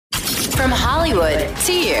From Hollywood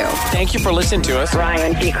to you. Thank you for listening to us.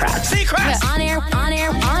 Ryan Seacrest.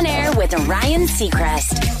 On air with Ryan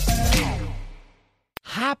Seacrest.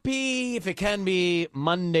 Happy, if it can be,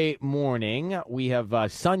 Monday morning. We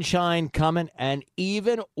have sunshine coming and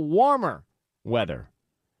even warmer weather.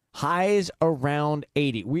 Highs around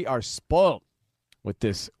 80. We are spoiled with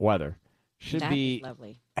this weather. Should be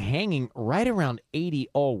lovely. Hanging right around 80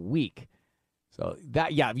 all week. So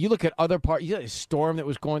that, yeah, if you look at other parts, you know, the storm that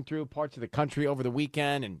was going through parts of the country over the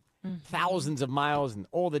weekend and thousands of miles in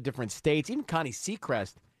all the different states. Even Connie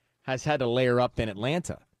Seacrest has had to layer up in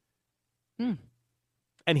Atlanta.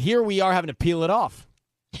 And here we are having to peel it off.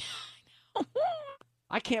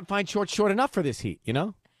 I can't find short enough for this heat, you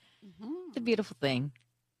know? It's a beautiful thing.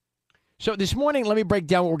 So this morning, let me break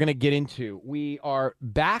down what we're going to get into. We are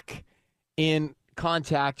back in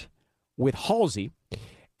contact with Halsey,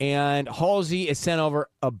 and Halsey has sent over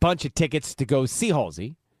a bunch of tickets to go see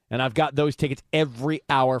Halsey, and I've got those tickets every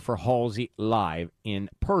hour for Halsey live in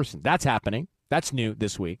person. That's happening. That's new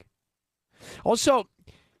this week. Also,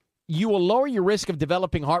 you will lower your risk of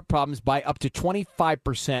developing heart problems by up to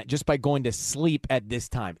 25% just by going to sleep at this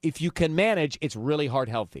time. If you can manage, it's really heart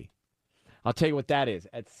healthy. I'll tell you what that is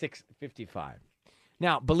at 6:55.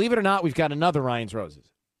 Now, believe it or not, we've got another Ryan's Roses.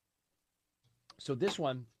 So this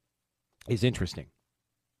one is interesting.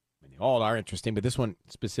 I mean, they all are interesting, but this one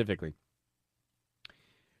specifically.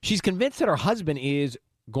 She's convinced that her husband is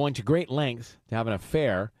going to great lengths to have an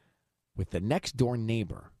affair with the next door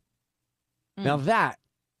neighbor. Now that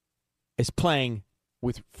is playing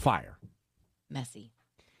with fire. Messy.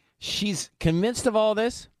 She's convinced of all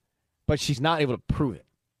this, but she's not able to prove it.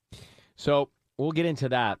 So we'll get into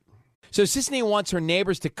that. So Sissany wants her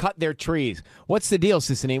neighbors to cut their trees. What's the deal,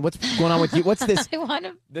 Sissany? What's going on with you? What's this?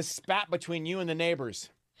 This spat between you and the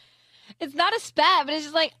neighbors. It's not a spat, but it's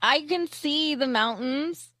just like I can see the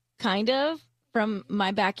mountains kind of from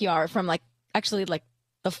my backyard, from actually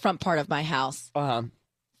the front part of my house,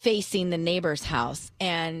 facing the neighbor's house,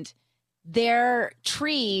 and their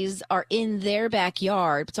trees are in their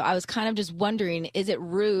backyard. So I was kind of just wondering, is it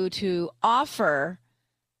rude to offer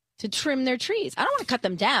to trim their trees? I don't want to cut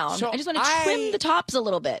them down. So I just want to trim the tops a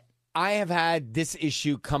little bit. I have had this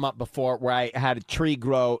issue come up before where I had a tree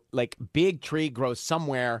grow, big tree grow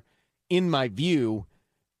somewhere in my view,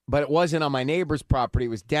 but it wasn't on my neighbor's property. It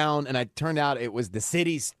was down, and it turned out it was the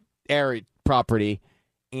city's area property,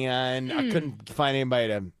 and I couldn't find anybody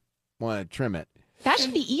to want to trim it. That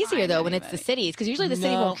should be easier, though, when it's the cities, because usually the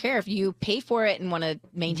city won't care if you pay for it and want to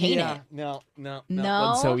maintain it. No. It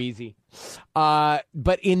wasn't so easy.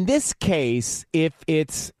 But in this case, if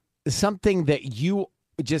it's something that you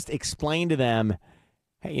just explain to them,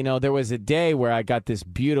 hey, you know, there was a day where I got this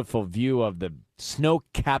beautiful view of the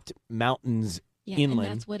snow-capped mountains inland.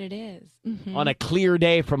 And that's what it is. On a clear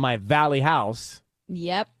day from my valley house.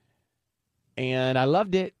 Yep. And I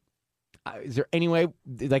loved it. Is there any way,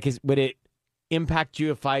 would it impact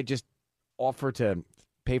you if I just offer to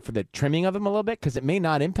pay for the trimming of them a little bit? Because it may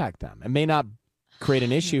not impact them. It may not create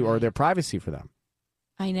an issue or their privacy for them.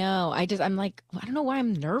 I know. I'm like, I don't know why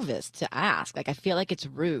I'm nervous to ask. I feel like it's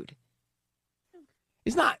rude.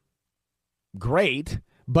 It's not great,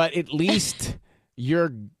 but at least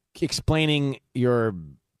you're explaining your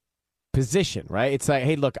position, right? It's like,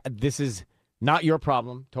 hey, look, this is not your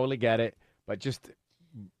problem. Totally get it. But just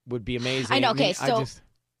would be amazing. I know. Okay.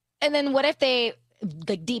 And then what if they,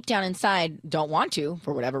 deep down inside, don't want to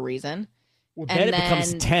for whatever reason? Well, then it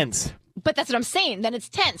becomes tense. But that's what I'm saying. Then it's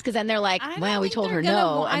tense because then they're like, well, we told her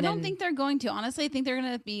no. I don't think they're going to. Honestly, I think they're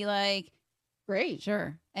going to be like, great.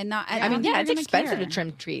 Sure. And not, I mean, yeah, it's expensive to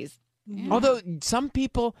trim trees. Yeah. Although some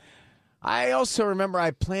people, I also remember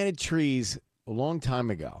I planted trees a long time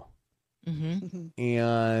ago.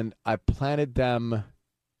 And I planted them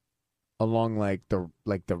along the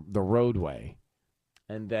roadway.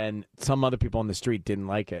 And then some other people on the street didn't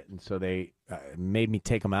like it, and so they made me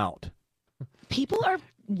take them out. People are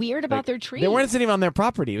weird about their trees. They weren't even on their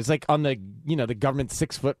property. It was on the the government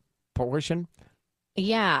 6-foot portion.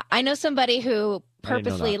 Yeah, I know somebody who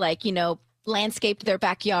purposely landscaped their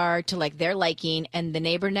backyard to their liking, and the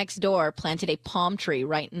neighbor next door planted a palm tree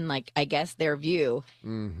right in I guess their view,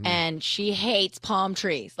 and she hates palm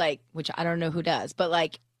trees, which I don't know who does,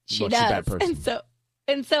 but she does, a bad person.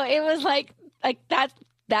 and so it was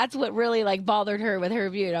that's what really bothered her with her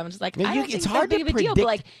view. And I'm just I don't think it's hard to predict.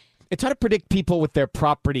 But it's hard to predict people with their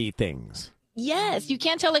property things. Yes, you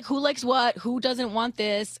can't tell who likes what, who doesn't want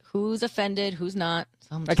this, who's offended, who's not.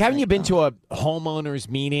 So haven't you been to a homeowners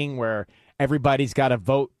meeting where everybody's got to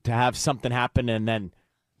vote to have something happen, and then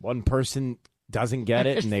one person doesn't get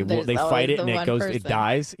it, and they fight it, and it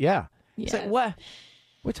dies? Yeah. It's what?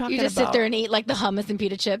 We're talking You just about, sit there and eat like the hummus and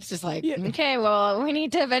pita chips, just like, Yeah. okay, well, we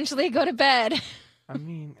need to eventually go to bed. I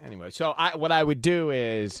mean, anyway. So what I would do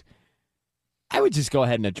is I would just go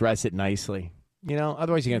ahead and address it nicely. You know,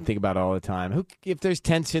 otherwise you're gonna think about it all the time. If there's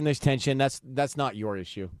tension, there's tension. That's not your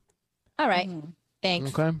issue. All right.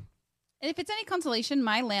 Thanks. Okay. And if it's any consolation,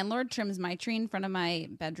 my landlord trims my tree in front of my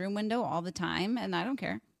bedroom window all the time, and I don't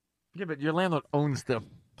care. Yeah, but your landlord owns the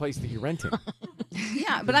place that you're renting.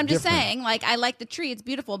 Yeah, but I'm just different. saying, like, I like the tree. It's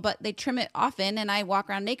beautiful, but they trim it often, and I walk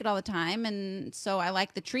around naked all the time, and so I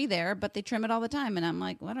like the tree there, but they trim it all the time, and I'm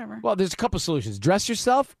like, whatever. Well, there's a couple solutions: dress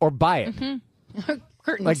yourself or buy it,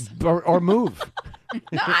 Curtains. like or move.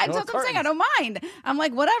 No, that's what I'm saying. I don't mind. I'm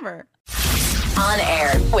like, whatever. On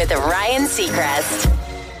air with Ryan Seacrest.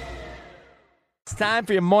 It's time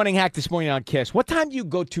for your morning hack this morning on Kiss. What time do you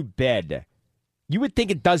go to bed? You would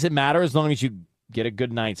think it doesn't matter as long as you get a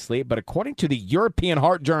good night's sleep, but according to the European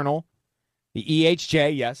Heart Journal, the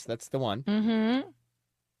EHJ, yes, that's the one. Mm-hmm.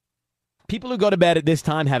 People who go to bed at this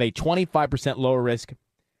time have a 25% lower risk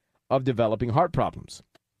of developing heart problems.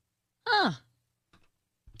 Huh.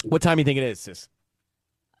 What time do you think it is, sis?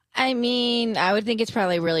 I mean, I would think it's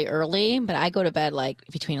probably really early, but I go to bed like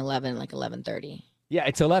between 11 and like 11:30. Yeah,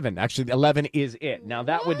 it's 11. Actually, 11 is it. Now,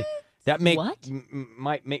 that What?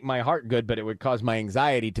 might make my heart good, but it would cause my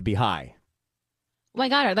anxiety to be high. Oh my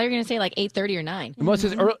God, I thought you were going to say like 8:30 or 9. Well, it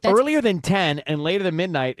says earlier than 10 and later than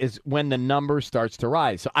midnight is when the number starts to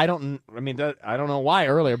rise. So I don't know why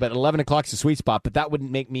earlier, but 11 o'clock's the sweet spot. But that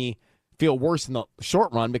wouldn't make me feel worse in the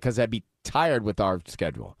short run because I'd be tired with our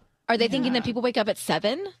schedule. Are they thinking that people wake up at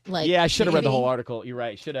 7? Like, Yeah, I should have read the maybe? whole article. You're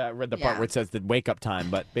right. Should have read the part Yeah. where it says the wake up time.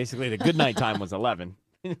 But basically, the good night time was 11.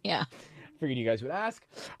 Yeah. Figured you guys would ask.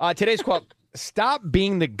 Today's quote: "Stop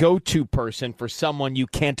being the go-to person for someone you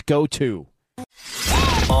can't go to."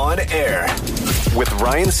 On air with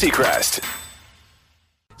Ryan Seacrest.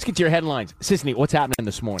 Let's get to your headlines. Sisney, what's happening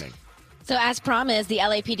this morning? So as promised, the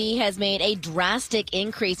LAPD has made a drastic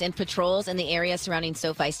increase in patrols in the area surrounding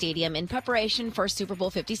SoFi Stadium in preparation for Super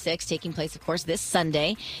Bowl 56, taking place, of course, this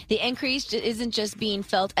Sunday. The increase isn't just being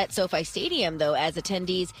felt at SoFi Stadium, though, as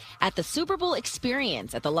attendees at the Super Bowl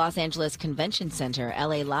Experience at the Los Angeles Convention Center,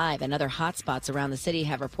 LA Live, and other hotspots around the city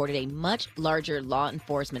have reported a much larger law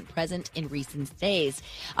enforcement presence in recent days.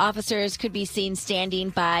 Officers could be seen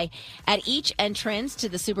standing by at each entrance to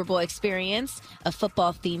the Super Bowl Experience, a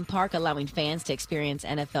football theme park allowing fans to experience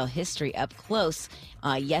NFL history up close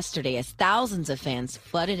yesterday as thousands of fans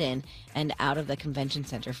flooded in and out of the convention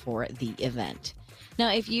center for the event.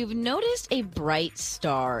 Now, if you've noticed a bright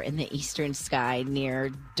star in the eastern sky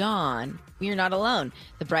near dawn, you're not alone.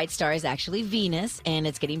 The bright star is actually Venus, and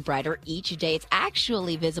it's getting brighter each day. It's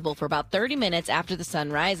actually visible for about 30 minutes after the sun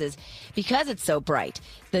rises because it's so bright.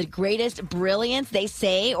 The greatest brilliance, they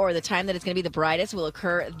say, or the time that it's going to be the brightest, will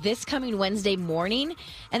occur this coming Wednesday morning.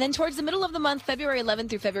 And then towards the middle of the month, February 11th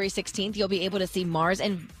through February 16th, you'll be able to see Mars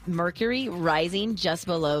and Mercury rising just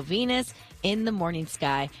below Venus in the morning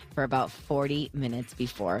sky for about 40 minutes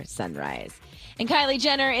before sunrise. And Kylie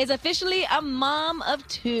Jenner is officially a mom of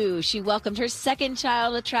 2. She welcomed her second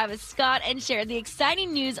child with Travis Scott and shared the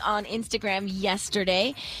exciting news on Instagram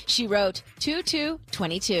yesterday. She wrote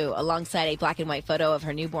 2222 alongside a black and white photo of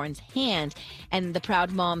her newborn's hand. And the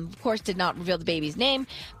proud mom, of course, did not reveal the baby's name,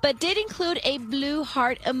 but did include a blue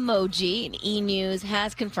heart emoji. And E! News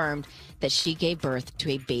has confirmed that she gave birth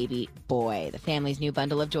to a baby boy. The family's new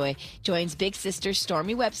bundle of joy joins big sister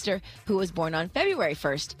Stormy Webster, who was born on February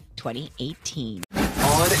 1st, 2018. On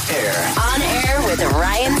air. On air with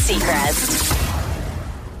Ryan Seacrest.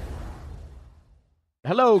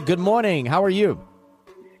 Hello, good morning. How are you?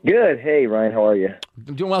 Good. Hey, Ryan, how are you?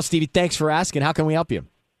 I'm doing well, Stevie. Thanks for asking. How can we help you?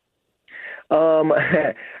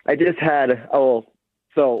 I just had,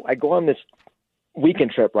 so I go on this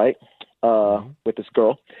weekend trip, right, with this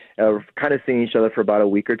girl. We're kind of seeing each other for about a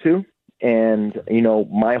week or two. And, you know,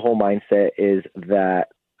 my whole mindset is that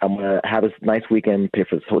I'm going to have this nice weekend, pay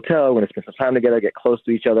for this hotel. We're going to spend some time together, get close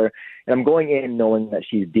to each other. And I'm going in knowing that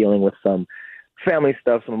she's dealing with some family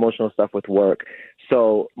stuff, some emotional stuff with work.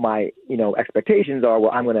 So my, expectations are,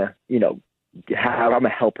 well, I'm going to, I'm going to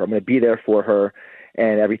help her. I'm going to be there for her,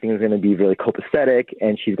 and everything is going to be really copacetic,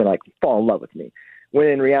 and she's going to fall in love with me. When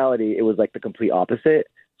in reality, it was like the complete opposite.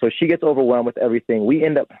 So she gets overwhelmed with everything. We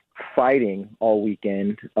end up fighting all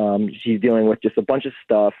weekend. She's dealing with just a bunch of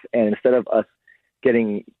stuff, and instead of us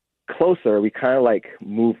getting closer, we kind of like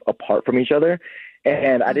move apart from each other.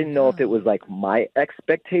 And I didn't know if it was like my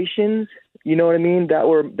expectations, you know what I mean, that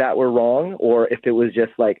were wrong, or if it was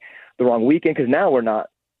just like the wrong weekend, because now we're not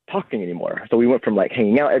talking anymore. So we went from like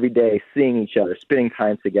hanging out every day, seeing each other, spending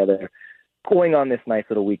time together, going on this nice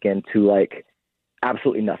little weekend, to like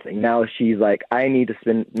absolutely nothing. Now she's like, I need to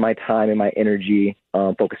spend my time and my energy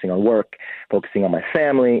focusing on work, focusing on my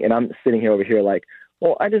family. And I'm sitting here over here like,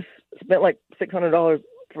 well, I just spent like $600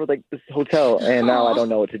 for like this hotel and now I don't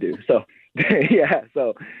know what to do. So yeah,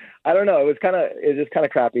 so I don't know. It was just kind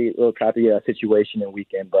of crappy, a little crappy situation and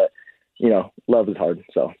weekend, but you know, love is hard.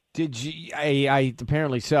 So did you, I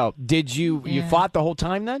apparently so. Did you fought the whole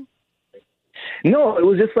time then? No, it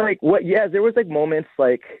was just like there was like moments,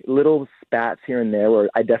 like little spats here and there where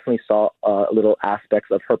I definitely saw little aspects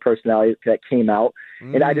of her personality that came out.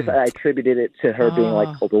 And I attributed it to her being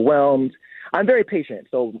like overwhelmed. I'm very patient.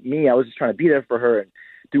 So I was just trying to be there for her and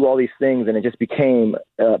do all these things. And it just became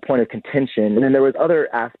a point of contention. And then there was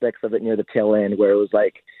other aspects of it near the tail end where it was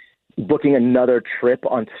like booking another trip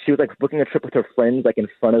she was like booking a trip with her friends, like in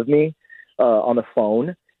front of me on the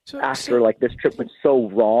phone. After like this trip went so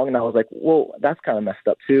wrong, and I was like, "Well, that's kind of messed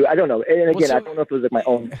up too." I don't know. And again, I don't know if it was like my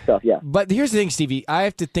own stuff. Yeah. But here's the thing, Stevie. I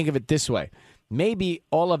have to think of it this way. Maybe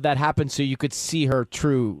all of that happened so you could see her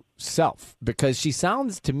true self, because she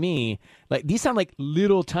sounds to me like these sound like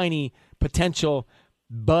little tiny potential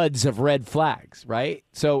buds of red flags, right?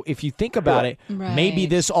 So if you think about it, maybe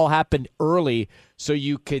this all happened early so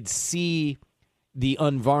you could see the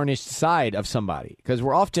unvarnished side of somebody, because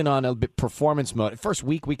we're often on a bit performance mode. First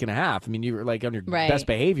week and a half, I mean, you're like on your best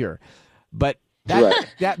behavior, but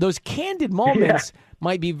that those candid moments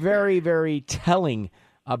might be very, very telling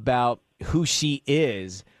about who she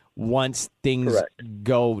is once things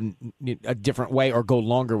go a different way or go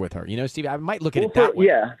longer with her. You know, Steve, I might look at it that way.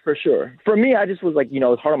 Yeah, for sure. For me, I just was like, you know,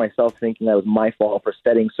 it was hard on myself thinking that it was my fault for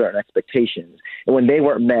setting certain expectations, and when they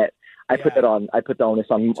weren't met, I put the onus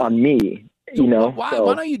on me. You know, why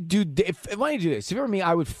don't you do this? If you were me,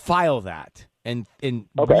 I would file that and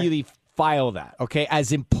really file that, okay,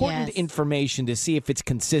 as important information to see if it's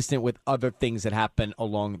consistent with other things that happen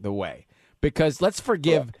along the way. Because let's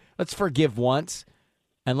forgive once,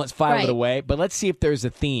 and let's file it away. But let's see if there's a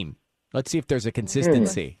theme. Let's see if there's a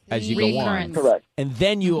consistency as you go on. Correct. And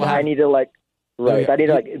then you have. I need to I need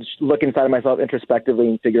to look inside of myself introspectively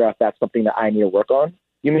and figure out if that's something that I need to work on.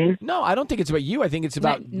 You mean? No, I don't think it's about you. I think it's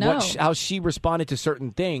about how she responded to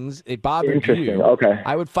certain things. It bothered you. Okay.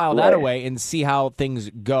 I would file that away and see how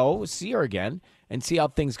things go. See her again and see how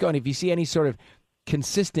things go. And if you see any sort of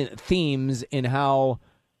consistent themes in how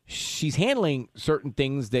she's handling certain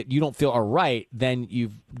things that you don't feel are right, then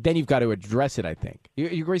you've got to address it. I think. You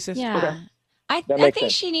agree, sis? Yeah. Okay. I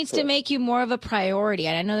think she needs to make you more of a priority.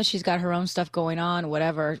 And I know that she's got her own stuff going on,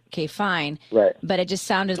 whatever. Okay, fine. Right. But it just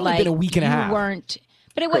sounded like been a week and a half. You weren't.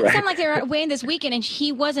 But it sounded like they were away this weekend, and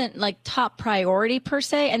he wasn't like top priority per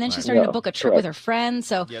se. And then she's starting to book a trip with her friends.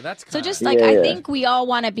 So that's so just like I think we all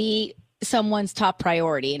want to be someone's top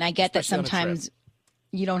priority, and I get that sometimes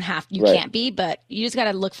you can't be, but you just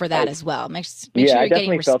got to look for that as well. Make sure you're getting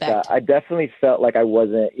respect. Felt that. I definitely felt like I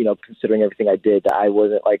wasn't, you know, considering everything I did, that I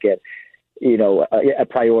wasn't like a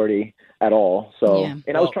priority at all. So,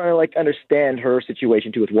 and I was trying to like understand her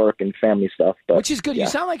situation too with work and family stuff. But, which is good. You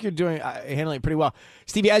sound like you're handling it pretty well.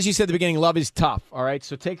 Stevie, as you said at the beginning, love is tough. All right.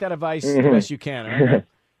 So take that advice the best you can. All right?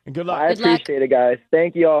 And good luck. I appreciate it, guys.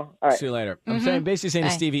 Thank you all. All right. See you later. I'm basically saying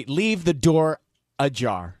to Stevie, leave the door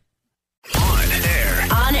ajar.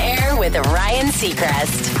 On air with Ryan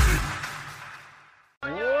Seacrest.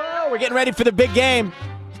 Whoa, we're getting ready for the big game.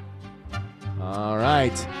 All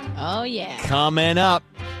right. Oh, yeah. Coming up,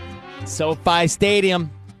 SoFi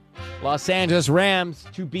Stadium, Los Angeles Rams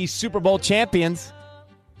to be Super Bowl champions.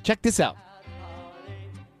 Check this out.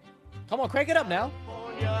 Come on, crank it up now.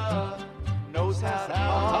 Knows how to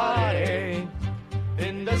party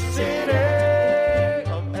in the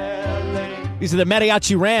city of LA. These are the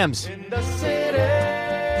Mariachi Rams. In the city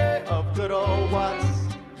of good old ones.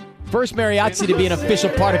 First mariachi to be an official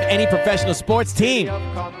part of any professional sports team.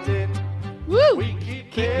 Woo! We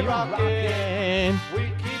keep it rocking.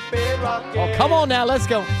 Oh, come on now, let's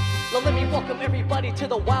go. Well, let me welcome everybody to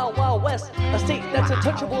the Wild Wild West, a state that's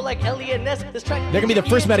untouchable like LENS. They're going to be the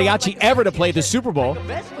first mariachi ever to play the Super Bowl.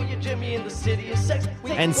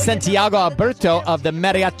 And Santiago Alberto of the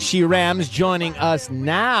Mariachi Rams joining us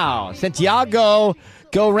now. Santiago,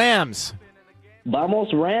 go Rams. Vamos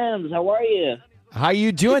Rams, how are you? How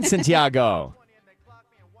you doing, Santiago?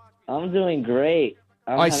 I'm doing great.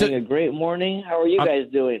 I'm having a great morning. How are you guys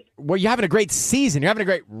doing? Well, you're having a great season. You're having a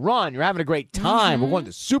great run. You're having a great time. We're going to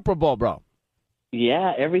the Super Bowl, bro.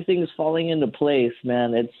 Yeah, everything's falling into place,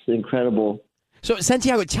 man. It's incredible. So,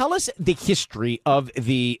 Santiago, tell us the history of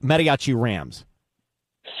the Mariachi Rams.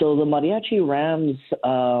 So the Mariachi Rams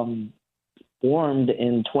formed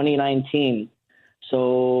in 2019.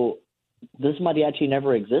 So this mariachi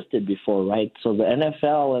never existed before, right? So the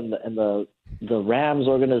NFL and the the Rams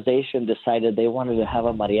organization decided they wanted to have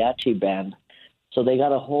a mariachi band. So they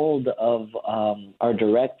got a hold of our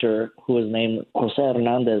director, who is named Jose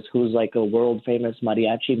Hernandez, who's like a world famous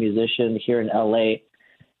mariachi musician here in LA.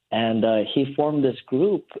 And he formed this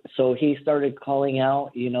group. So he started calling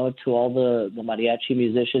out, to all the mariachi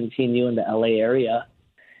musicians he knew in the LA area.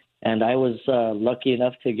 And I was lucky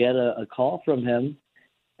enough to get a call from him.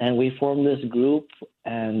 And we formed this group,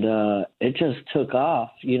 and it just took off.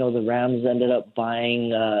 The Rams ended up buying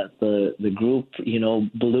the group,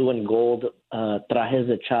 blue and gold trajes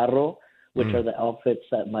de charro, which are the outfits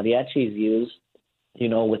that mariachis use,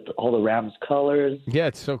 with all the Rams colors. Yeah,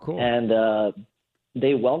 it's so cool. And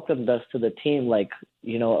they welcomed us to the team like,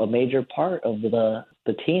 a major part of the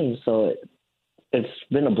team. So it's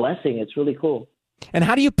been a blessing. It's really cool. And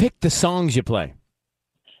how do you pick the songs you play?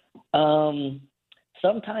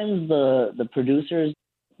 Sometimes the producers,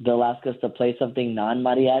 they'll ask us to play something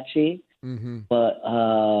non-mariachi, but,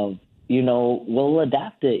 we'll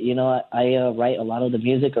adapt it. I write a lot of the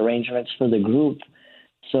music arrangements for the group,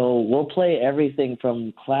 so we'll play everything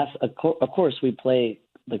from class. Of course, we play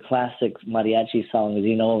the classic mariachi songs,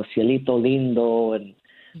 Cielito Lindo and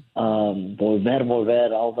Volver,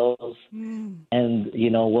 Volver, all those. And,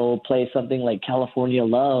 we'll play something like California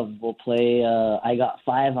Love. We'll play I Got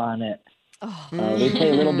Five on it. We play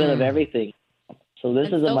a little bit of everything. So this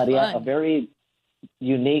is a very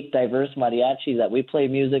unique, diverse mariachi that we play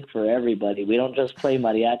music for everybody. We don't just play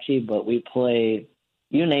mariachi, but we play,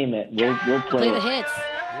 you name it. We'll play the hits.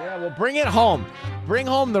 Yeah, well, bring it home. Bring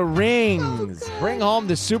home the rings. Bring home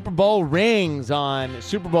the Super Bowl rings on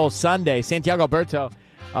Super Bowl Sunday. Santiago Alberto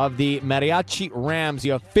of the Mariachi Rams, the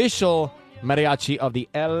official mariachi of the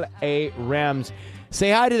L.A. Rams. Say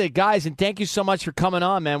hi to the guys, and thank you so much for coming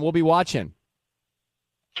on, man. We'll be watching.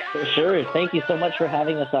 For sure. Thank you so much for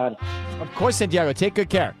having us on. Of course, Santiago. Take good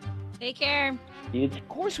care. Take care. Of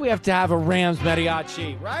course we have to have a Rams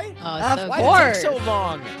mariachi, right? Oh, so Why good. does it take so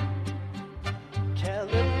long?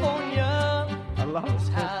 California, I love knows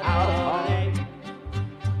how to party.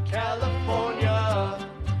 California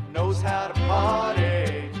knows how to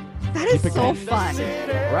party. That is so fun.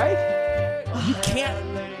 Right? You can't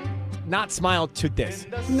not smile to this.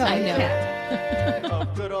 No, I know.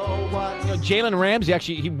 Jalen Ramsey,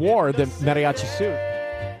 actually, he wore the mariachi suit.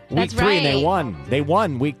 That's Week 3, and they right. won. They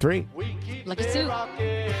won week 3. Lucky suit.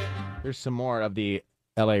 Here's some more of the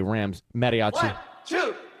L.A. Rams mariachi. 1,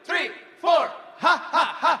 2, 3, 4. Ha, ha,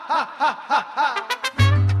 ha, ha, ha, ha.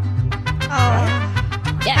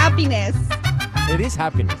 Oh, Yeah. happiness. It is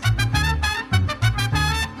happiness.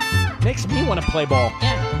 Makes me want to play ball.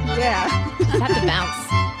 Yeah. Yeah. I have to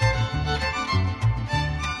bounce.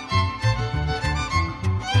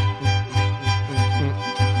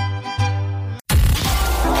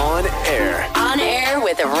 On air. On air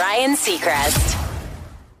with Ryan Seacrest.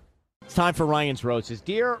 It's time for Ryan's Roses.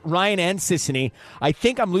 Dear Ryan and Sissany, I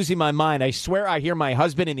think I'm losing my mind. I swear I hear my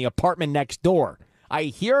husband in the apartment next door. I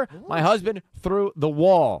hear my husband through the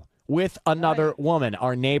wall with another woman,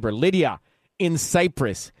 our neighbor, Lydia, in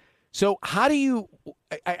Cyprus. So how do you,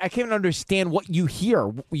 I can't understand what you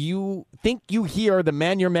hear. You think you hear the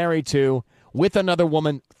man you're married to with another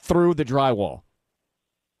woman through the drywall.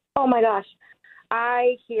 Oh, my gosh.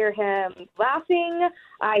 I hear him laughing.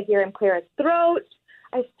 I hear him clear his throat.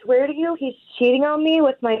 I swear to you, he's cheating on me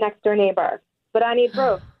with my next-door neighbor. But I need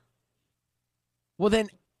proof. Well, then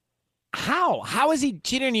how? How is he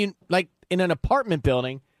cheating on you, like, in an apartment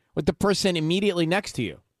building with the person immediately next to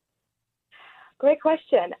you? Great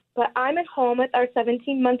question. But I'm at home with our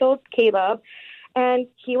 17-month-old Caleb, and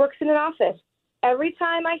he works in an office. Every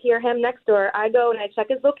time I hear him next door, I go and I check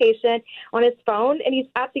his location on his phone, and he's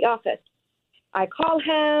at the office. I call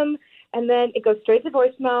him, and then it goes straight to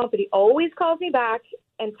voicemail, but he always calls me back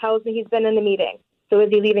and tells me he's been in a meeting. So is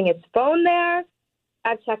he leaving his phone there?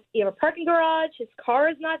 I've checked the parking garage. His car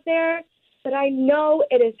is not there, but I know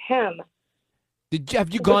it is him.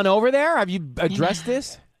 Have you gone over there? Have you addressed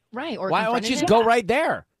this? Right. Or Why don't you just confronted go right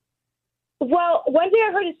there? Well, one day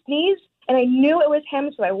I heard a sneeze, and I knew it was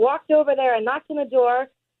him, so I walked over there and knocked on the door,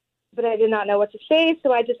 but I did not know what to say,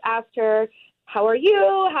 so I just asked her, how are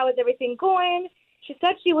you? How is everything going? She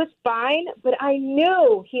said she was fine, but I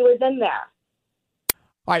knew he was in there.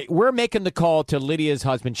 All right, we're making the call to Lydia's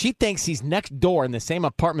husband. She thinks he's next door in the same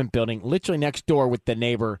apartment building, literally next door with the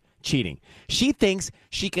neighbor cheating. She thinks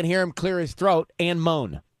she can hear him clear his throat and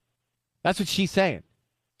moan. That's what she's saying.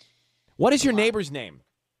 What is your neighbor's name?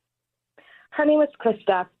 Her name is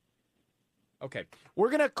Krista. Okay. We're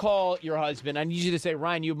going to call your husband. I need you to say,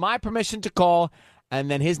 Ryan, you have my permission to call,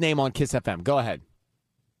 and then his name on Kiss FM. Go ahead.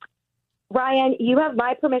 Ryan, you have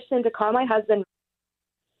my permission to call my husband.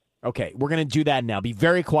 Okay, we're going to do that now. Be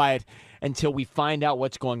very quiet until we find out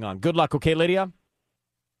what's going on. Good luck, okay, Lydia?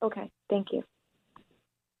 Okay, thank you.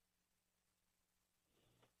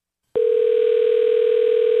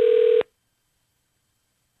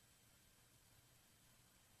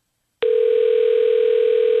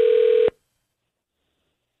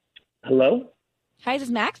 Hello? Hi, is this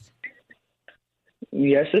Max?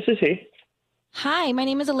 Yes, this is he. Hi, my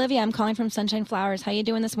name is Olivia. I'm calling from Sunshine Flowers. How you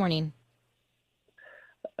doing this morning?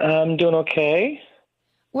 I'm doing okay.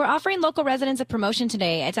 We're offering local residents a promotion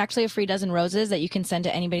today. It's actually a free dozen roses that you can send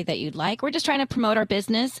to anybody that you'd like. We're just trying to promote our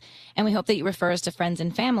business, and we hope that you refer us to friends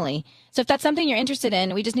and family. So if that's something you're interested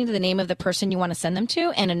in, we just need the name of the person you want to send them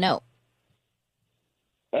to and a note.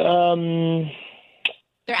 They're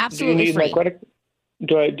absolutely do you need free. My credit?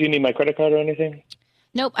 Do you need my credit card or anything?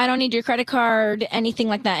 Nope, I don't need your credit card, anything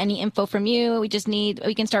like that, any info from you. We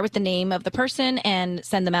can start with the name of the person and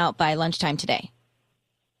send them out by lunchtime today.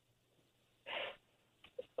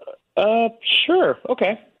 Sure.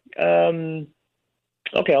 Okay.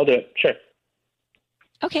 Okay, I'll do it. Sure.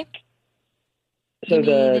 Okay. So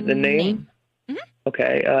Give me the name? Mhm.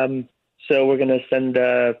 Okay. So we're going to send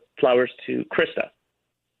flowers to Krista.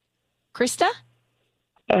 Krista?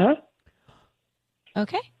 Uh-huh.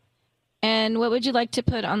 Okay. And what would you like to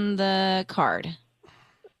put on the card?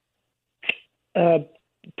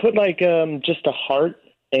 Put like just a heart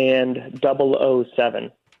and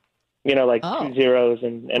 007. You know, like 2 zeros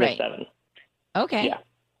and Right. a 7. Okay. Yeah.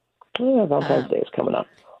 Oh, Valentine's Day is coming up.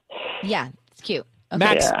 Yeah, it's cute. Okay.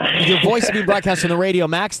 Max, Yeah. your voice is being broadcast on the radio.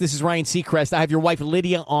 Max, this is Ryan Seacrest. I have your wife,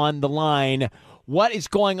 Lydia, on the line. What is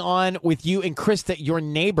going on with you and Krista, your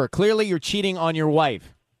neighbor? Clearly, you're cheating on your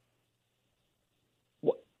wife.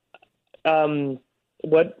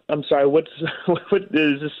 What? I'm sorry. What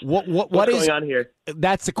is this? What's going on here?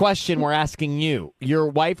 That's the question we're asking you. Your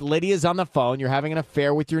wife, Lydia's on the phone. You're having an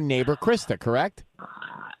affair with your neighbor, Krista, correct?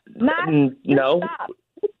 Max, no.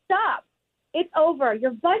 Stop. It's over.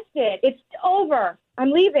 You're busted. It's over.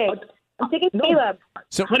 I'm leaving. I'm taking Caleb.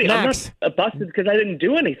 So, Honey, Max, I'm not busted because I didn't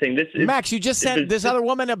do anything. Max, you just sent this other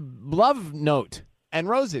woman a love note and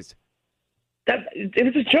roses. It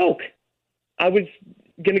was a joke. I was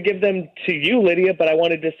going to give them to you, Lydia, but I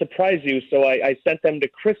wanted to surprise you, so I sent them to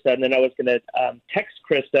Krista, and then I was going to text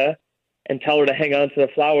Krista and tell her to hang on to the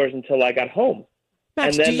flowers until I got home.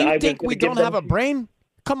 Max, and do then you I was think gonna we give don't them have a brain?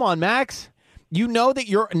 Come on, Max. You know that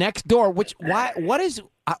you're next door.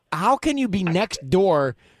 How can you be next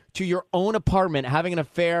door to your own apartment having an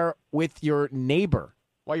affair with your neighbor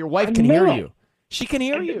while your wife can hear you? She can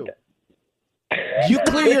hear you. You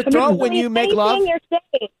clear your throat when you make love? You're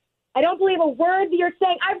saying. I don't believe a word that you're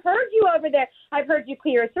saying. I've heard you over there. I've heard you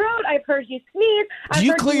clear your throat. I've heard you sneeze. Do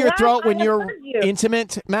you clear your laugh. throat when I have you're heard you.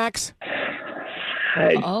 intimate, Max?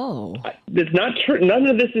 It's not true. None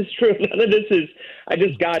of this is true. None of this is. I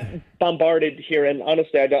just got bombarded here, and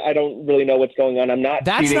honestly, I don't really know what's going on. I'm not.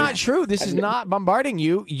 That's cheating. not true. This is not bombarding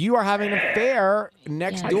you. You are having an affair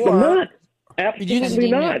next I'm door. not. Absolutely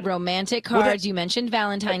Sending not. romantic Well, cards. You mentioned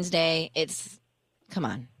Valentine's Day. Come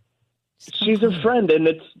on. She's a friend, and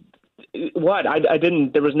it's what I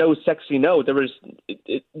didn't. There was no sexy note. There was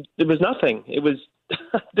nothing. It was.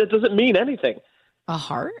 That doesn't mean anything. A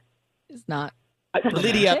heart is not.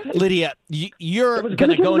 Lydia, you're going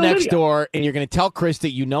to go next door and you're going to tell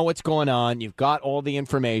Krista you know what's going on. You've got all the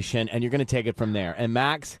information and you're going to take it from there. And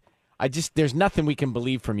Max, there's nothing we can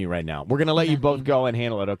believe from you right now. We're going to let you both go and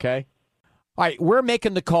handle it, okay? All right, we're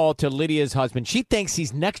making the call to Lydia's husband. She thinks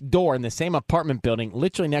he's next door in the same apartment building,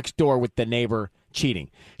 literally next door with the neighbor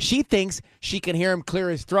cheating. She thinks she can hear him clear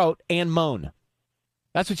his throat and moan.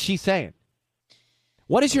 That's what she's saying.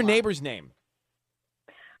 What is your neighbor's name?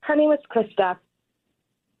 Her name is Krista.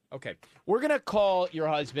 Okay. We're going to call your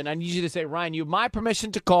husband. I need you to say, Ryan, you have my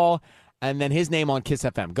permission to call, and then his name on Kiss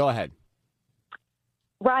FM. Go ahead.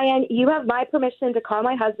 Ryan, you have my permission to call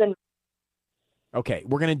my husband. Okay.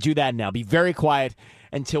 We're going to do that now. Be very quiet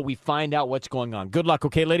until we find out what's going on. Good luck.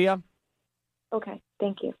 Okay, Lydia? Okay,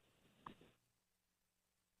 thank you.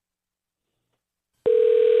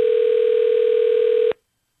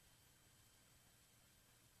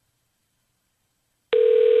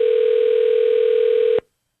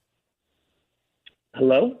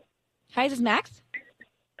 Hello? Hi, is this Max?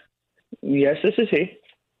 Yes, this is he.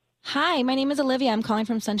 Hi, my name is Olivia. I'm calling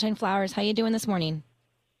from Sunshine Flowers. How you doing this morning?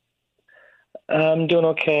 I'm doing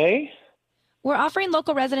okay. We're offering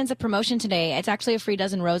local residents a promotion today. It's actually a free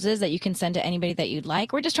dozen roses that you can send to anybody that you'd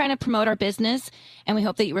like. We're just trying to promote our business, and we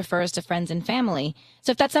hope that you refer us to friends and family.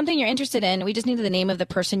 So if that's something you're interested in, we just need the name of the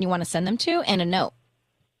person you want to send them to and a note.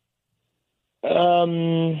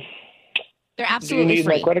 They're absolutely do you need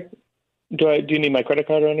free. My credit? Do you need my credit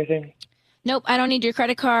card or anything? Nope, I don't need your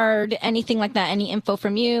credit card, anything like that, any info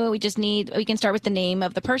from you. We can start with the name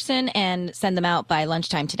of the person and send them out by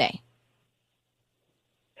lunchtime today.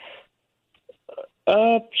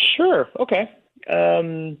 Sure. Okay.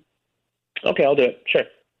 Okay, I'll do it. Sure.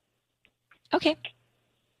 Okay.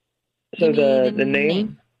 So Give me the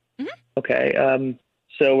name? Mhm. Okay.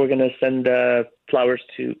 So we're going to send flowers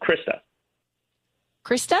to Krista.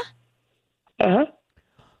 Krista? Uh-huh.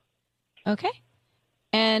 Okay.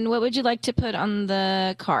 And what would you like to put on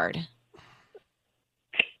the card?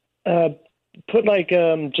 Put like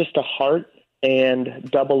just a heart and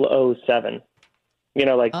 007. You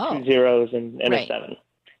know, like 2 zeros and Right. a 7.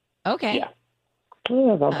 Okay. Yeah.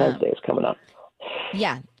 Valentine's Day is coming up.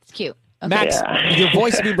 Yeah, it's cute. Okay. Max, your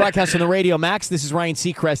voice is being broadcast on the radio. Max, this is Ryan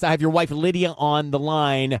Seacrest. I have your wife, Lydia, on the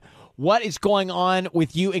line. What is going on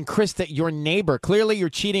with you and Krista, your neighbor? Clearly, you're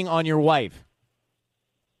cheating on your wife.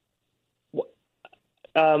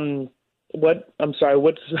 What? I'm sorry.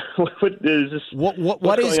 What is this? What's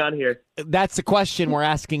going on here? That's the question we're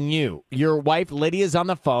asking you. Your wife, Lydia's on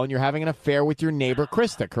the phone. You're having an affair with your neighbor,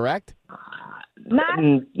 Krista, correct? Max,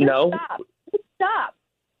 no. Stop.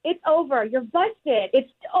 It's over. You're busted.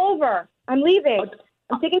 It's over. I'm leaving.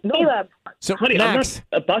 I'm taking Caleb. So, honey, Max,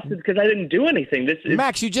 I'm not busted because I didn't do anything.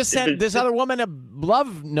 Max, you just sent this other woman a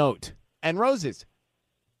love note and roses.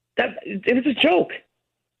 It was a joke.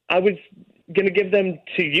 I was going to give them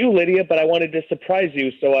to you, Lydia, but I wanted to surprise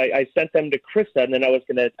you, so I sent them to Krista, and then I was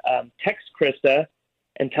going to text Krista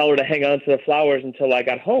and tell her to hang on to the flowers until I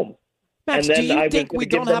got home. Max, and then do you think we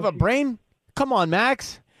don't have a brain? Come on,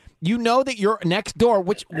 Max. You know that you're next door.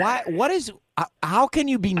 How can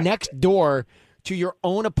you be next door to your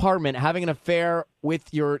own apartment having an affair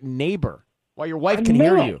with your neighbor while your wife can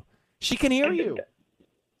hear you? She can hear you.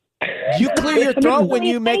 You clear your throat when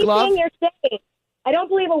you make love? I don't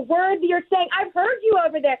believe a word that you're saying. I've heard you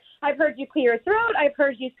over there. I've heard you clear your throat. I've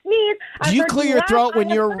heard you sneeze. Do you clear your throat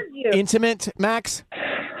when you're intimate, Max?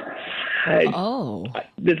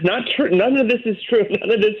 It's not true. None of this is true.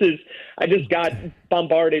 None of this is. I just got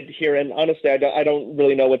bombarded here, and honestly, I don't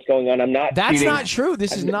really know what's going on. I'm not. That's cheating. not true.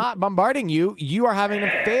 This is not bombarding you. You are having an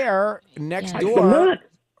affair next door. I'm not.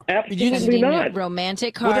 Absolutely not.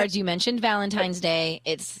 Romantic cards. You mentioned Valentine's Day.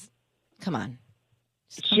 Come on.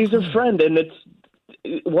 She's a friend, and it's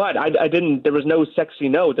what I didn't. There was no sexy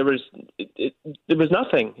note. There was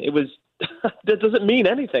nothing. It was. That doesn't mean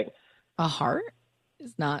anything. A heart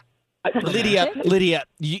is not. Lydia,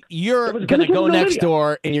 you're going to go next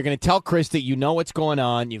door and you're going to tell Chris that you know what's going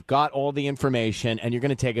on. You've got all the information and you're going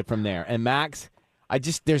to take it from there. And Max,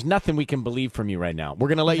 there's nothing we can believe from you right now. We're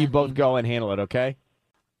going to let you both go and handle it, okay?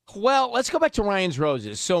 Well, let's go back to Ryan's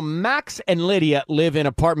Roses. So Max and Lydia live in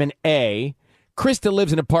apartment A. Krista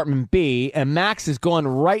lives in apartment B, and Max is going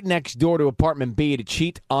right next door to apartment B to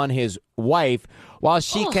cheat on his wife while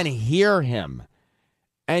she can hear him.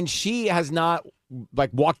 And she has not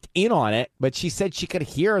walked in on it, but she said she could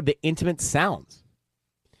hear the intimate sounds.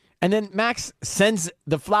 And then Max sends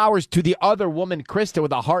the flowers to the other woman, Krista,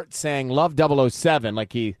 with a heart saying love 007,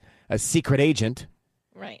 like he's a secret agent.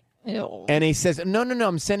 Right. Ew. And he says, no,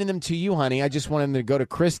 I'm sending them to you, honey. I just wanted them to go to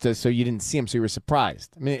Krista so you didn't see them, so you were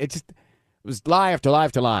surprised. I mean, it was lie after lie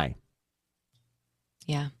after lie.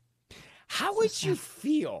 Yeah. How would you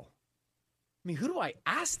feel? I mean, who do I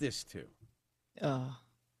ask this to?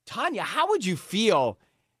 Tanya, how would you feel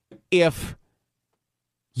if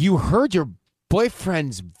you heard your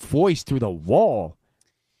boyfriend's voice through the wall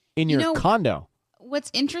in your condo? What's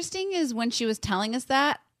interesting is when she was telling us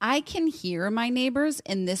that, I can hear my neighbors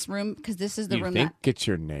in this room because this is the room You think it's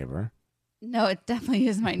your neighbor? No, it definitely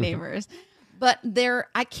is my neighbors. But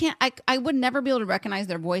I would never be able to recognize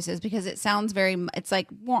their voices because it sounds it's like,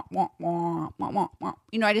 wah, wah, wah, wah, wah, wah.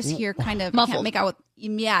 I just hear kind of, muffled. I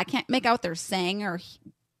can't make out what they're saying or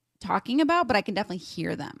talking about, but I can definitely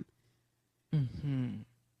hear them. Mm-hmm.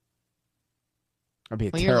 That'd be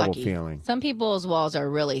a terrible feeling. Some people's walls are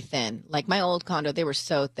really thin. Like my old condo, they were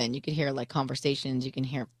so thin. You could hear conversations. You can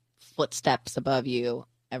hear footsteps above you,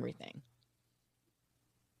 everything.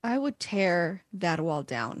 I would tear that wall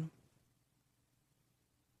down.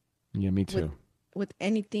 Yeah, me too. With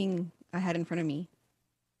anything I had in front of me.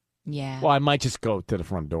 Yeah. Well, I might just go to the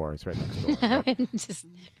front door. It's right next door. Just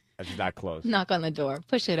It's that close. knock on the door.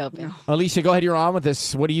 Push it open. Alicia, go ahead. You're on with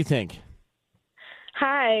this. What do you think?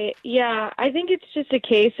 Hi. Yeah, I think it's just a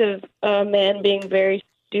case of a man being very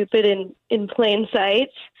stupid in plain sight.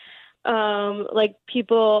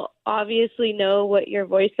 People obviously know what your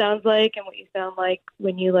voice sounds like and what you sound like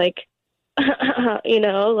when you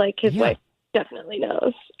his wife definitely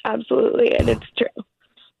knows. Absolutely. And it's true.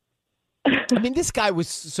 I mean, this guy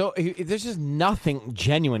was there's just nothing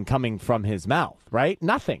genuine coming from his mouth, right?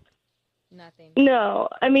 Nothing. No,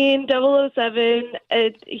 I mean 007.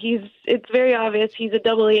 It's very obvious he's a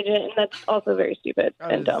double agent, and that's also very stupid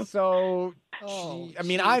and dumb. So, I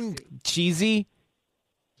mean, I'm cheesy.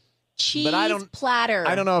 Cheese but I don't, platter.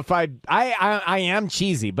 I don't know if I am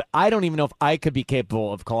cheesy, but I don't even know if I could be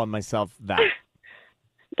capable of calling myself that.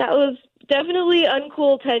 That was definitely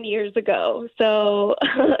uncool 10 years ago, so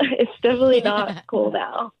it's definitely not cool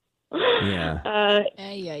now. Yeah.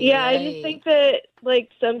 I just think that like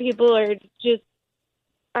some people just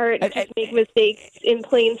make mistakes in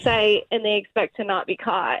plain sight, and they expect to not be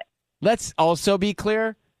caught. Let's also be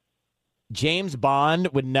clear. James Bond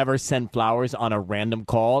would never send flowers on a random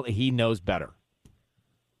call. He knows better.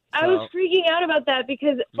 I was freaking out about that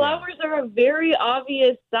because flowers are a very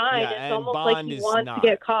obvious sign. Yeah, it's almost Bond like he is wants not. to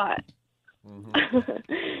get caught. All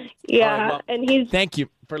right, well, and he's... Thank you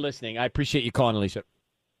for listening. I appreciate you calling, Alicia.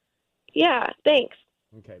 Yeah, thanks.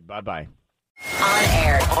 Okay, bye-bye. On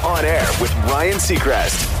air. On air with Ryan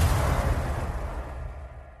Seacrest.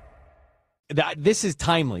 This is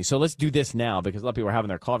timely, so let's do this now because a lot of people are having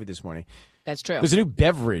their coffee this morning. That's true. There's a new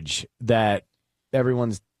beverage that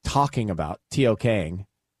everyone's talking about, TOKing,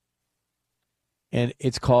 and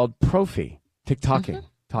it's called Profi. Talking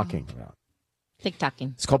about.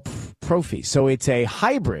 TikToking. It's called Profi. So it's a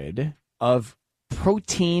hybrid of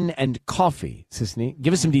protein and coffee. Sisney,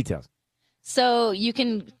 give us some details. So you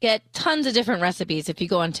can get tons of different recipes if you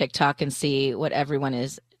go on TikTok and see what everyone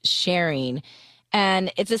is sharing.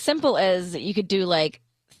 And it's as simple as you could do like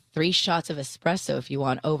 3 shots of espresso if you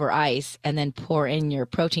want over ice, and then pour in your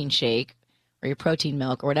protein shake or your protein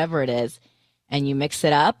milk or whatever it is, and you mix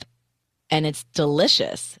it up, and it's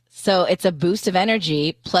delicious. So it's a boost of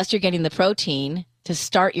energy, plus you're getting the protein to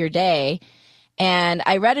start your day. And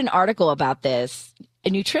I read an article about this.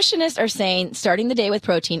 Nutritionists are saying starting the day with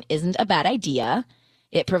protein isn't a bad idea.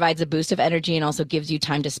 It provides a boost of energy and also gives you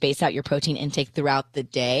time to space out your protein intake throughout the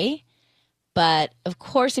day. But of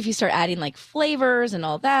course, if you start adding like flavors and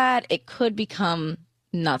all that, it could become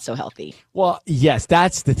not so healthy. Well, yes,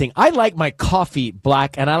 that's the thing. I like my coffee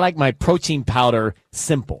black and I like my protein powder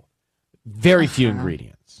simple. Very few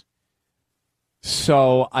ingredients.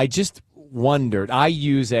 So I just wondered, I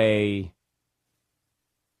use a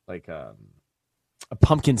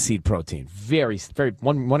pumpkin seed protein. Very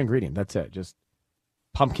one ingredient. That's it. Just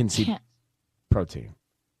pumpkin seed protein.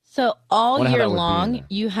 So all Wonder how year that would be in long,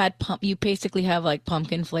 there. you basically have like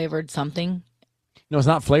pumpkin flavored something. No, it's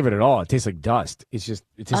not flavored at all. It tastes like dust. It tastes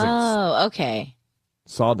like okay.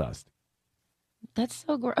 sawdust. That's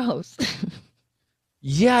so gross.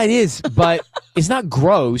 Yeah, it is, but it's not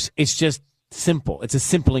gross. It's just simple. It's a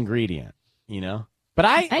simple ingredient, you know? But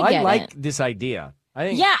I get like it. this idea. I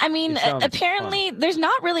think Yeah, I mean, it sounds apparently fun. there's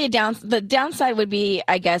not really the downside would be,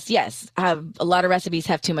 I guess, yes, have a lot of recipes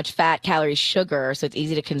have too much fat, calories, sugar, so it's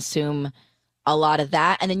easy to consume a lot of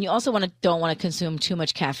that. And then you also don't want to consume too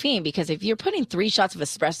much caffeine, because if you're putting 3 shots of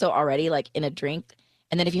espresso already like in a drink,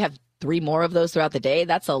 and then if you have 3 more of those throughout the day,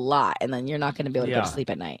 that's a lot, and then you're not going to be able to go to sleep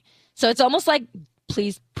at night. So it's almost like,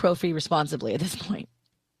 please pro-free responsibly at this point.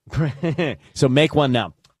 So make one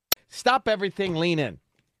now. Stop everything, lean in.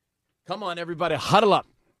 Come on, everybody, huddle up.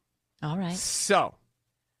 All right. So,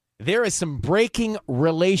 there is some breaking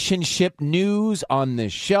relationship news on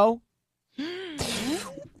this show.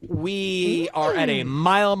 We are at a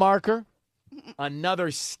mile marker. Another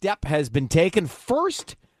step has been taken.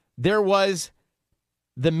 First, there was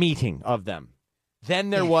the meeting of them. Then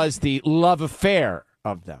there was the love affair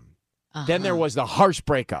of them. Then there was the harsh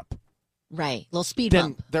breakup. Right. Little speed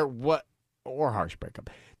Then bump. or harsh breakup.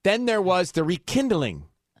 Then there was the rekindling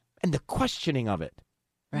and the questioning of it.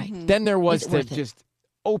 Right. Then there was Is it the worth it? just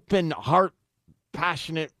open, heart,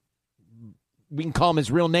 passionate, we can call him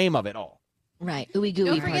his real name of it all. Right. Ooey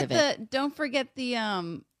gooey part of it. Don't forget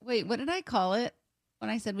the wait, what did I call it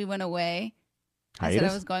when I said we went away? I said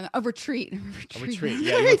Hiatus? I was going a retreat. A retreat.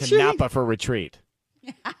 Yeah, you went to Napa for a retreat.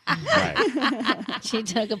 Right. She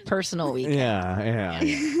took a personal weekend. Yeah.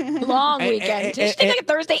 Long And- weekend. Did she take like a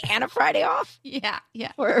Thursday and a Friday off? Yeah.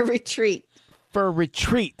 For a retreat. For a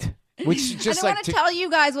retreat, which is just I like don't want to tell you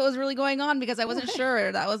guys what was really going on because I wasn't sure.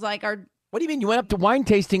 That was like our. What do you mean? You went up to wine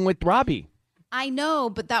tasting with Robbie? I know,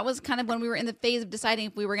 but that was kind of when we were in the phase of deciding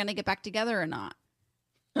if we were going to get back together or not.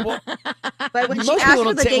 But when Most she asked people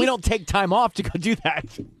for the we days, don't take time off to go do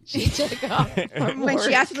that. She took off. when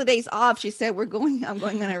she asked for the days off, she said, I'm going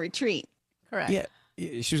on a retreat. Correct. Yeah,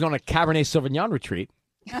 she was on a Cabernet Sauvignon retreat.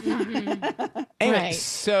 Anyway, Right.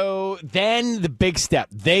 so then the big step.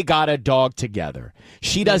 They got a dog together.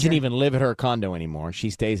 She doesn't even live at her condo anymore. She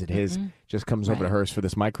stays at his, just comes over to hers for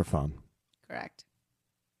this microphone. Correct.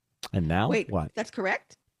 And now Wait, what? that's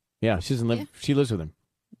correct? Yeah, she doesn't live. Yeah. She lives with him.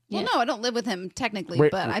 Well, no, I don't live with him technically,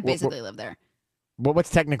 Wait, but I basically live there. What's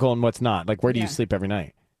technical and what's not? Like, where do you Yeah. sleep every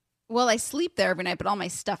night? Well, I sleep there every night, but all my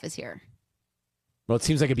stuff is here. Well, it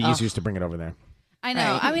seems like it'd be easier just to bring it over there. I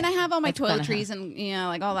know. Right. I mean, I have all my That's gonna toiletries and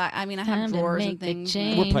like all that. I mean, I have Time to drawers and make the things.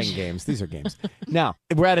 change. We're playing games. These are games. Now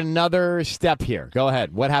we're at another step here. Go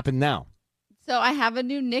ahead. What happened now? So I have a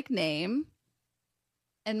new nickname,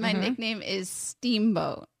 and my Mhm. nickname is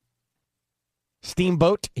Steamboat.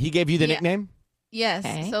 Steamboat. He gave you the Yeah. nickname. Yes.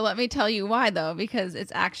 Okay. So let me tell you why, though, because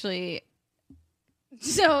it's actually.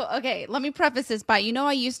 So, okay, let me preface this by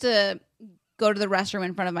I used to go to the restroom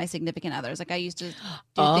in front of my significant others. Like, I used to do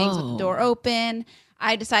things with the door open.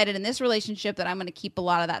 I decided in this relationship that I'm going to keep a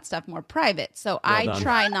lot of that stuff more private. So I done.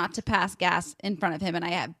 try not to pass gas in front of him, and I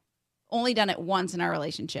have only done it once in our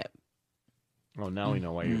relationship. Oh, now we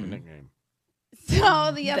know why you have a nickname.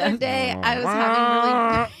 So the other day, I was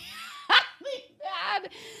having really bad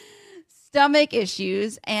stomach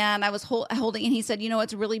issues, and I was holding, and he said,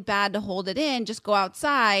 it's really bad to hold it in. Just go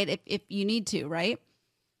outside if you need to, right?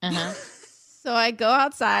 Uh-huh. So I go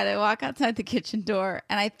outside. I walk outside the kitchen door,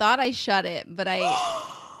 and I thought I shut it, but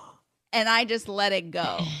I just let it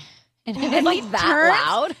go. And And it was he like that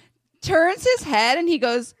loud. Turns his head, and he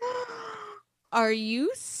goes, "Are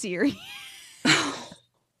you serious?"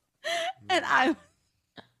 And I'm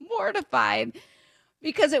mortified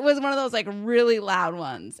because it was one of those like really loud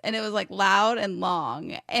ones, and it was like loud and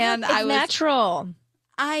long, and It's I was natural.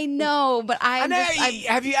 I know, but I'm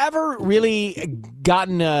have you ever really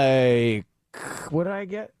gotten a? What did I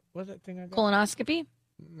get? What's that thing I got? Colonoscopy?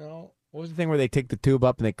 No. What was the thing where they take the tube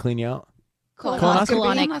up and they clean you out?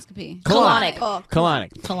 colonoscopy. Colonic.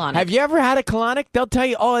 Colonic. Have you ever had a colonic? They'll tell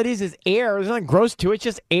you all it is air. There's nothing gross to it. It's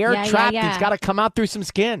just air Yeah, yeah, trapped. yeah. It's got to come out through some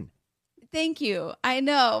skin. Thank you. I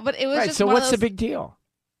know, but it was Right. just So one of what's the those- big deal?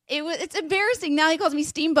 It's embarrassing. Now he calls me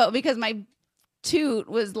Steamboat because my toot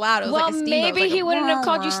was loud. It was Well, like a steamboat. It was maybe like he a wouldn't have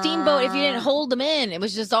called you Steamboat if you didn't hold them in. It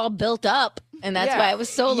was just all built up, and that's Yeah. why it was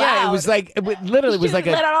so loud. Yeah, it was like literally You was like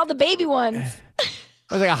should've let a out all the baby ones. it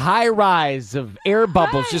was like a high rise of air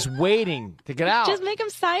bubbles just waiting to get out. Just make them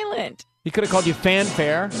silent. He could have called you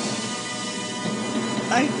fanfare.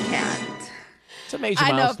 I can't. It's a major I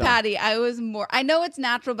know, milestone. Patty. I know it's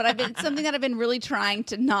natural, but it's something that I've been really trying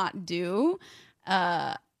to not do.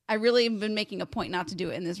 I really have been making a point not to do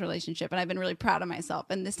it in this relationship, and I've been really proud of myself.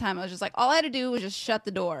 And this time I was just like, all I had to do was just shut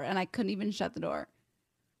the door, and I couldn't even shut the door.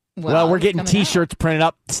 Well, we're getting coming out. T-shirts printed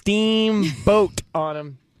up, Steamboat on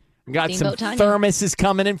them. We got Steamboat some Tanya. thermoses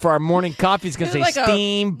coming in for our morning coffee. It's going to say It's like a-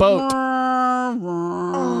 Steamboat.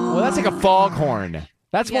 Well, that's like a foghorn.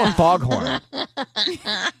 That's more Yeah. foghorn.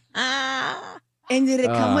 And did it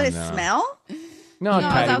come Oh, with a no. smell? No, it's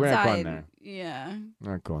Patty, we're not outside. going there. Yeah.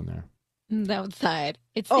 We're not going there. Outside.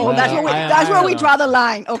 It's Oh, in that's here. where we I- that's I where we know. draw the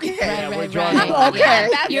line. Okay. Yeah, we're Right, drawing right. the line. Okay.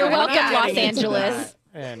 You're We're welcome, not Los getting into Angeles.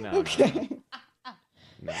 No. Okay.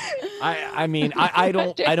 I mean, I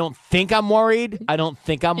don't think I'm worried. I don't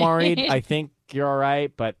think I'm worried. I think you're all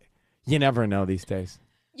right, but you never know these days.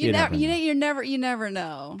 You never know. you never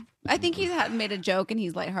know. I think he had made a joke and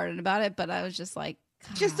he's lighthearted about it, but I was just like,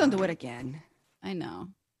 Just don't do it again. I know.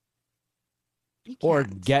 You Or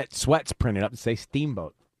can't. get sweats printed up and say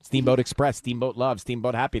Steamboat. Steamboat Express, Steamboat Love,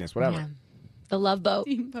 Steamboat Happiness, whatever. Yeah. The love boat.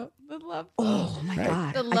 Steamboat, the love, Oh my Right.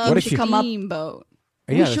 God. the I love think What we if you- come up. steamboat.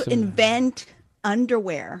 We Yeah, should that's- invent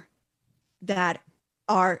underwear that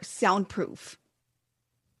are soundproof.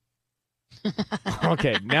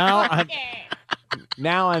 Okay,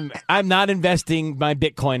 I'm not investing my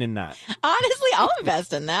Bitcoin in that. Honestly, I'll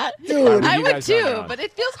invest in that. Dude, I you would guys don't too, know. but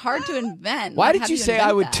it feels hard to invent. Why Like, did how you do say invent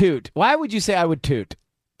I would that? toot? Why would you say I would toot,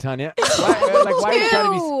 Tanya? Why are you trying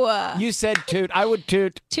to be? Ew. You said toot. I would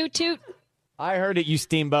toot. Toot toot. I heard it. You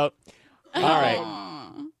Steamboat. All right.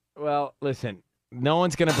 Aw. Well, listen. No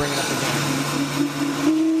one's gonna bring it up again.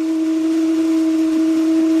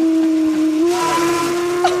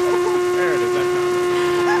 There it is.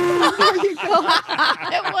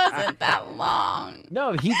 It wasn't that long.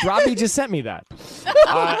 No, Robbie just sent me that.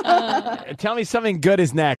 Tell me something good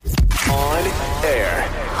is next. On air.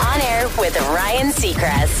 On air with Ryan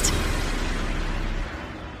Seacrest.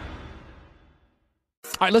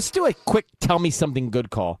 All right, let's do a quick tell me something good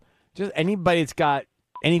call. Just anybody that's got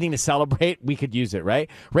anything to celebrate, we could use it, right?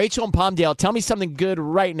 Rachel and Palmdale, tell me something good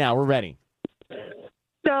right now. We're ready.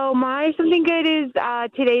 So my something good is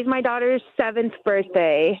today's my daughter's 7th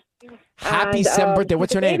birthday. Happy And, 7th birthday. she's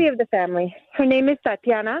What's the her baby name? of the family. Her name is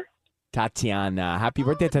Tatiana. Tatiana. Happy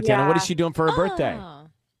birthday, Tatiana. What is Yeah. she doing for her birthday? Oh.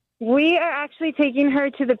 We are actually taking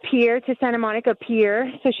her to the pier, to Santa Monica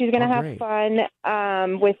Pier. So she's going to have great.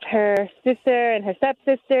 fun with her sister and her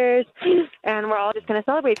stepsisters, and we're all just going to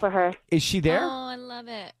celebrate for her. Is she there? Oh, I love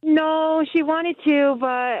it. No, she wanted to,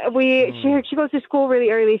 but she goes to school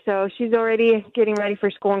really early, so she's already getting ready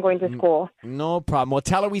for school and going to school. No problem. Well,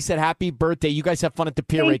 tell her we said happy birthday. You guys have fun at the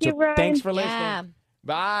pier, Thank Rachel. you, Ryan. Thanks for listening. Yeah.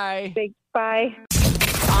 Bye. Thanks. Bye.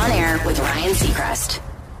 On Air with Ryan Seacrest.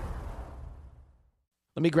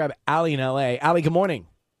 Let me grab Allie in L.A. Allie, good morning.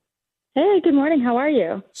 Hey, good morning. How are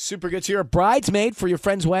you? Super good. So you're a bridesmaid for your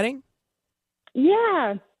friend's wedding?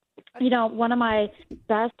 Yeah. You know, one of my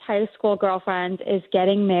best high school girlfriends is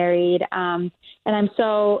getting married, and I'm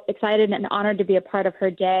so excited and honored to be a part of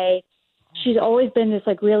her day. She's always been this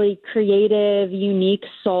like really creative, unique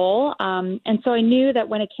soul, and so I knew that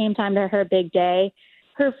when it came time to her big day,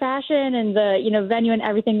 her fashion and the venue and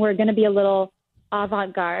everything were going to be a little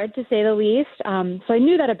avant-garde, to say the least. So I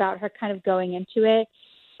knew that about her kind of going into it.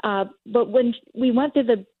 But when we went through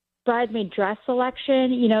the bridesmaid dress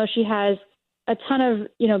selection, she has a ton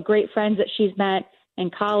of, great friends that she's met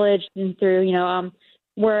in college and through,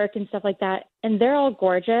 work and stuff like that. And they're all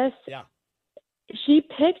gorgeous. Yeah. She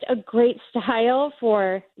picked a great style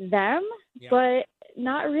for them, but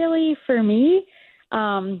not really for me.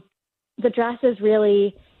 The dress is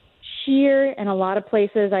really sheer in a lot of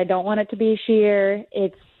places. I don't want it to be sheer.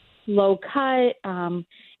 It's low cut.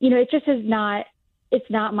 It just is not, it's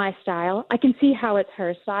not my style. I can see how it's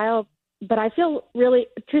her style, but I feel really,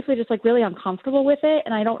 truthfully, just like really uncomfortable with it.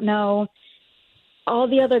 And I don't know, all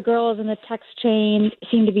the other girls in the text chain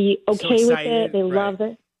seem to be okay with it. They love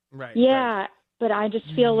it. Right. Yeah. But I just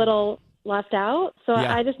feel a little left out. So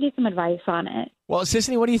Yeah. I just need some advice on it. Well,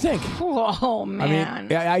 Sissany, what do you think? Oh, I man.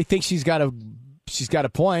 mean, I think she's got a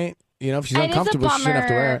point. If she's It is a uncomfortable, she shouldn't have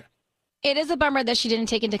to wear it. It is a bummer that she didn't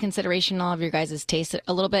take into consideration all of your guys' taste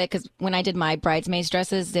a little bit, because when I did my bridesmaids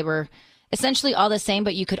dresses, they were essentially all the same,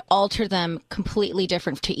 but you could alter them completely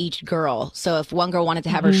different to each girl. So if one girl wanted to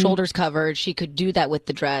have her shoulders covered, she could do that with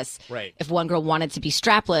the dress. Right. If one girl wanted to be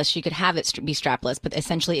strapless, she could have it be strapless, but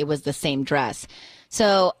essentially it was the same dress.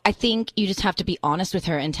 So I think you just have to be honest with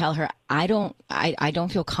her and tell her, I don't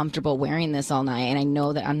feel comfortable wearing this all night. And I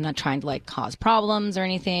know that I'm not trying to like cause problems or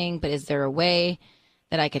anything, but is there a way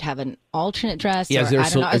that I could have an alternate dress? Yeah, or, is there I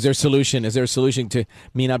don't know. is there a solution? Is there a solution to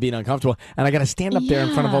me not being uncomfortable? And I got to stand up there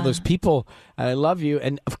in front of all those people. And I love you.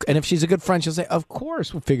 And if she's a good friend, she'll say, "Of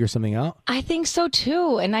course, we'll figure something out." I think so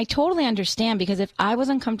too, and I totally understand, because if I was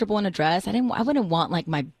uncomfortable in a dress, I wouldn't want like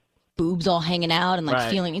my boobs all hanging out and like Right.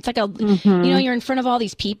 feeling it's like you're in front of all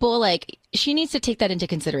these people. Like, she needs to take that into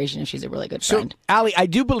consideration if she's a really good friend. So, Allie, I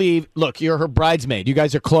do believe, look, you're her bridesmaid. You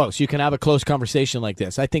guys are close. You can have a close conversation like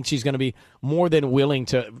this. I think she's going to be more than willing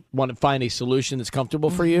to want to find a solution that's comfortable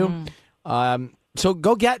for you. So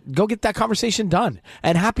go get that conversation done.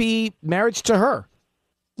 And happy marriage to her.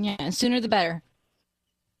 Yeah, and sooner the better.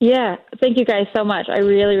 Yeah. Thank you guys so much. I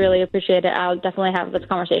really, really appreciate it. I'll definitely have this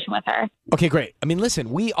conversation with her. Okay, great. I mean, listen,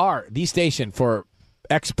 we are the station for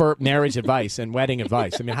expert marriage advice and wedding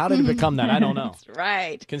advice. I mean, how did it become that? I don't know. That's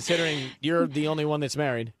right. Considering you're the only one that's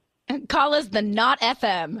married. Call us the Not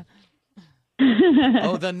FM.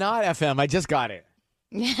 Oh, the Not FM. I just got it.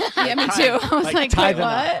 Yeah, me too. I was like, tie wait, the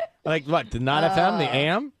knot. what? Like what? The Not FM? The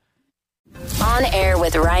AM? On Air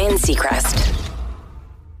with Ryan Seacrest.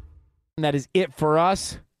 And that is it for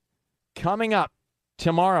us. Coming up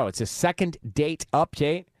tomorrow, it's a second date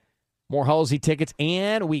update. More Halsey tickets,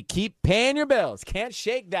 and we keep paying your bills. Can't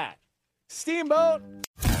shake that. Steamboat.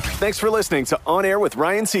 Thanks for listening to On Air with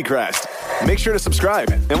Ryan Seacrest. Make sure to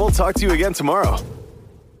subscribe, and we'll talk to you again tomorrow.